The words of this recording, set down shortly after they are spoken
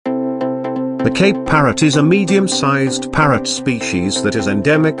The Cape Parrot is a medium-sized parrot species that is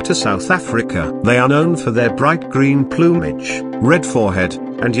endemic to South Africa. They are known for their bright green plumage, red forehead,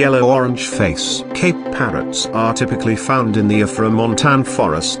 and yellow-orange face. Cape parrots are typically found in the Afro-Montane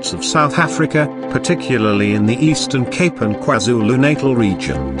forests of South Africa, particularly in the Eastern Cape and KwaZulu-Natal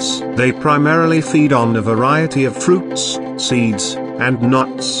regions. They primarily feed on a variety of fruits, seeds, and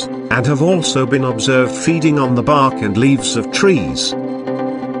nuts, and have also been observed feeding on the bark and leaves of trees.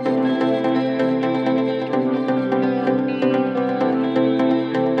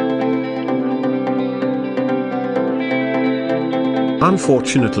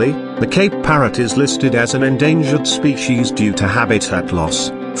 Unfortunately, the Cape Parrot is listed as an endangered species due to habitat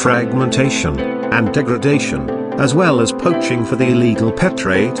loss, fragmentation, and degradation, as well as poaching for the illegal pet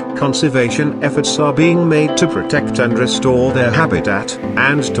trade. Conservation efforts are being made to protect and restore their habitat,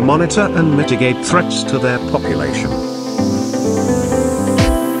 and to monitor and mitigate threats to their population.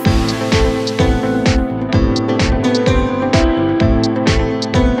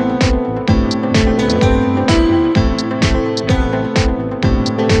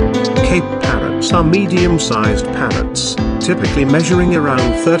 Are medium-sized parrots, typically measuring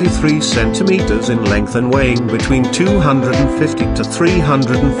around 33 centimeters in length and weighing between 250 to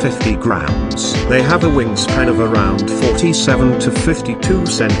 350 grams. They have a wingspan of around 47 to 52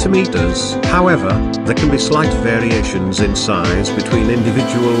 centimeters. However, there can be slight variations in size between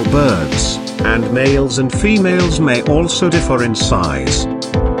individual birds, and males and females may also differ in size.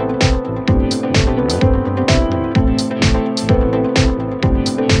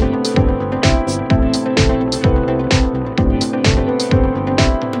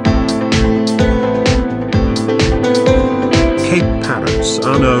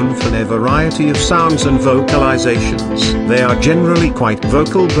 Are known for their variety of sounds and vocalizations. They are generally quite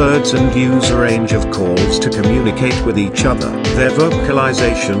vocal birds and use a range of calls to communicate with each other. Their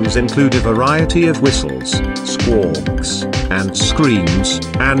vocalizations include a variety of whistles, squawks, and screams,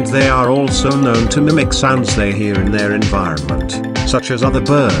 and they are also known to mimic sounds they hear in their environment, such as other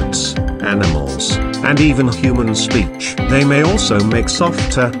birds, animals, and even human speech. They may also make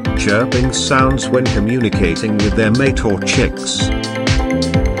softer, chirping sounds when communicating with their mate or chicks.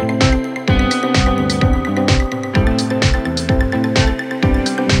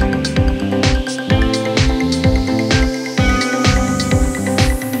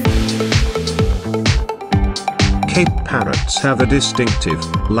 Cape parrots have a distinctive,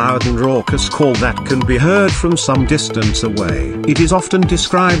 loud and raucous call that can be heard from some distance away. It is often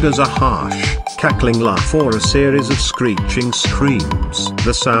described as a harsh, cackling laugh or a series of screeching screams.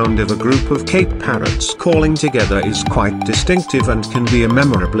 The sound of a group of Cape parrots calling together is quite distinctive and can be a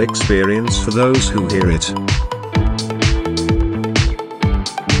memorable experience for those who hear it.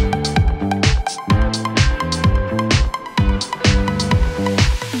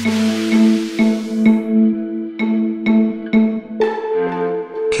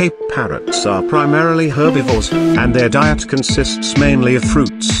 Cape parrots are primarily herbivores, and their diet consists mainly of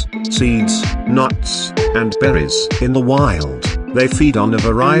fruits, seeds, nuts, and berries. In the wild, they feed on a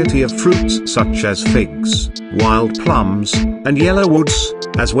variety of fruits such as figs, wild plums, and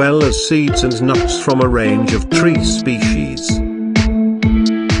yellowwoods, as well as seeds and nuts from a range of tree species.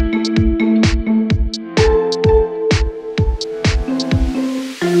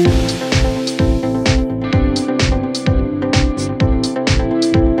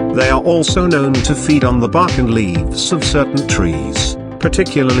 They are also known to feed on the bark and leaves of certain trees,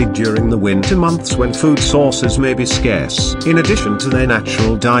 particularly during the winter months when food sources may be scarce. In addition to their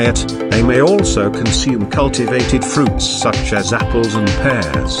natural diet, they may also consume cultivated fruits such as apples and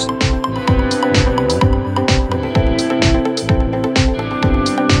pears.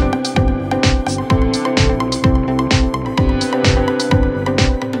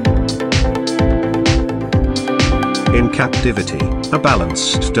 In captivity, a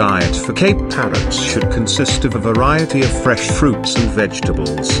balanced diet for Cape parrots should consist of a variety of fresh fruits and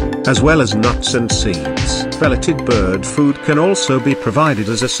vegetables, as well as nuts and seeds. Pelleted bird food can also be provided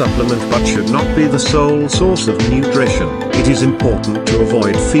as a supplement but should not be the sole source of nutrition. It is important to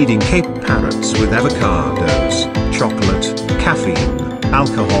avoid feeding Cape parrots with avocados, chocolate, caffeine,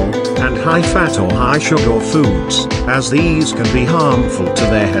 alcohol, and high-fat or high-sugar foods, as these can be harmful to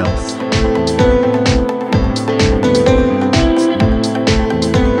their health.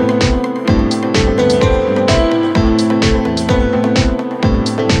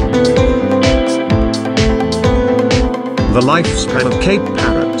 The The lifespan of Cape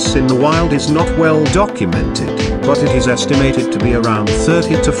parrots in the wild is not well documented, but it is estimated to be around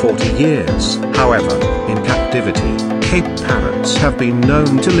 30 to 40 years. However, in captivity, Cape parrots have been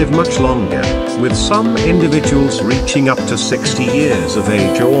known to live much longer, with some individuals reaching up to 60 years of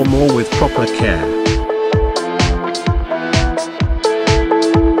age or more with proper care.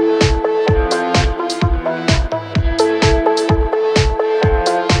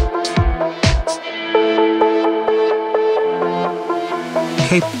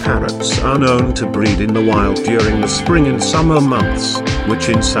 Cape parrots are known to breed in the wild during the spring and summer months, which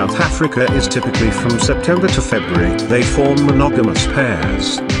in South Africa is typically from September to February. They form monogamous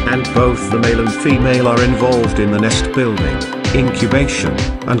pairs, and both the male and female are involved in the nest building, incubation,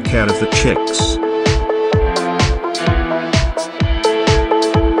 and care of the chicks.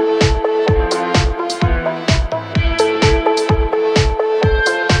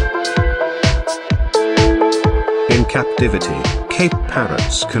 In captivity, Cape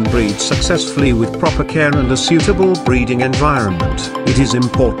parrots can breed successfully with proper care and a suitable breeding environment. It is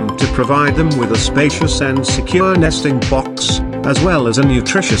important to provide them with a spacious and secure nesting box, as well as a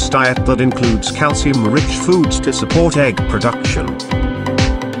nutritious diet that includes calcium-rich foods to support egg production.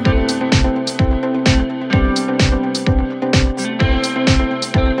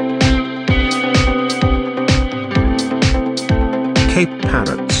 Cape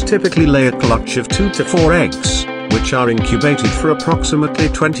parrots typically lay a clutch of 2 to 4 eggs, which are incubated for approximately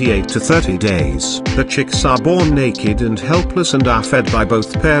 28 to 30 days. The chicks are born naked and helpless and are fed by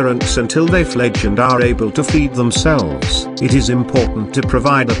both parents until they fledge and are able to feed themselves. It is important to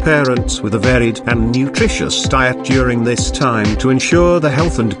provide the parents with a varied and nutritious diet during this time to ensure the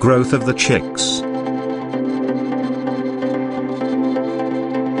health and growth of the chicks.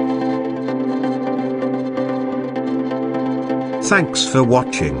 Thanks for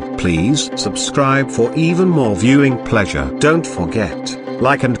watching. Please subscribe for even more viewing pleasure. Don't forget,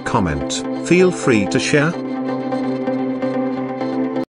 like and comment. Feel free to share.